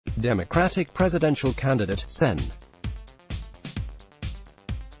Democratic presidential candidate, Sen.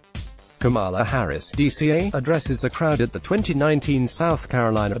 Kamala Harris, DCA, addresses a crowd at the 2019 South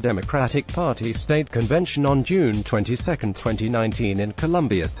Carolina Democratic Party State Convention on June 22, 2019 in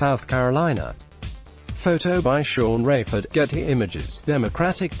Columbia, South Carolina. Photo by Sean Rayford, Getty Images.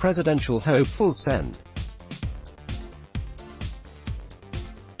 Democratic presidential hopeful Sen.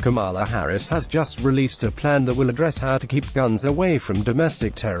 Kamala Harris has just released a plan that will address how to keep guns away from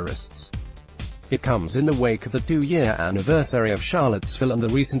domestic terrorists. It comes in the wake of the 2-year anniversary of Charlottesville and the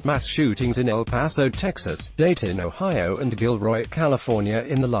recent mass shootings in El Paso, Texas, Dayton, Ohio and Gilroy, California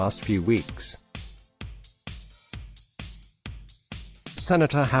in the last few weeks.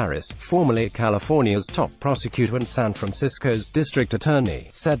 Senator Harris, formerly California's top prosecutor and San Francisco's district attorney,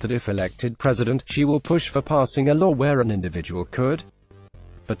 said that if elected president, she will push for passing a law where an individual could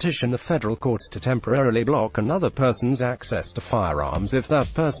petition the federal courts to temporarily block another person's access to firearms if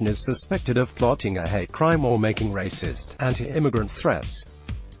that person is suspected of plotting a hate crime or making racist, anti-immigrant threats.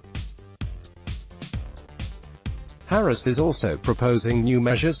 Harris is also proposing new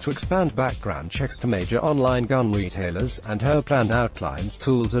measures to expand background checks to major online gun retailers, and her plan outlines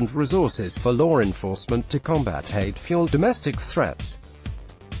tools and resources for law enforcement to combat hate-fueled domestic threats.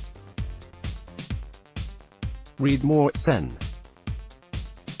 Read more, Sen.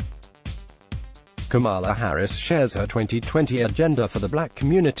 Kamala Harris shares her 2020 agenda for the black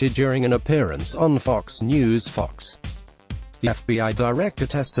community during an appearance on Fox News. The FBI director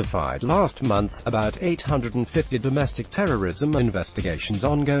testified last month about 850 domestic terrorism investigations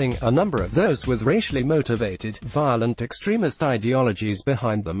ongoing, a number of those with racially motivated, violent extremist ideologies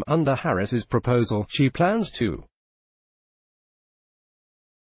behind them. Under Harris's proposal, she plans to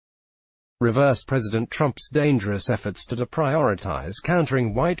reverse President Trump's dangerous efforts to prioritize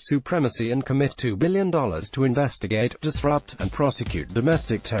countering white supremacy and commit $2 billion to investigate, disrupt, and prosecute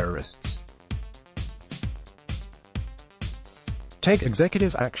domestic terrorists. Take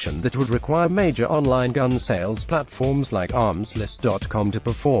executive action that would require major online gun sales platforms like armslist.com to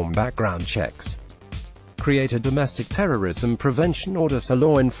perform background checks. Create a domestic terrorism prevention order so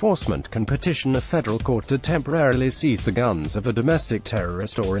law enforcement can petition a federal court to temporarily seize the guns of a domestic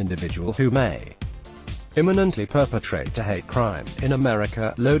terrorist or individual who may imminently perpetrate a hate crime. In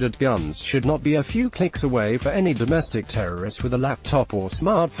America, loaded guns should not be a few clicks away for any domestic terrorist with a laptop or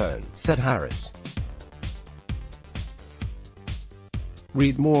smartphone, said Harris.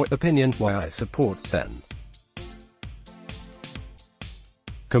 Read more. Opinion: Why I support Sen.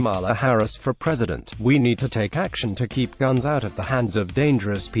 Kamala Harris for president. We need to take action to keep guns out of the hands of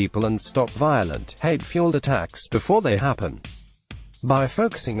dangerous people and stop violent, hate-fueled attacks before they happen. By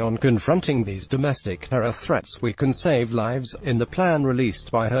focusing on confronting these domestic terror threats, we can save lives. In the plan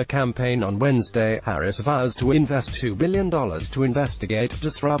released by her campaign on Wednesday, Harris vows to invest $2 billion to investigate,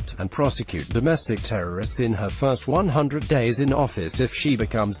 disrupt, and prosecute domestic terrorists in her first 100 days in office if she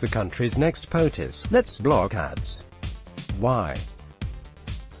becomes the country's next POTUS. Let's block ads. Why?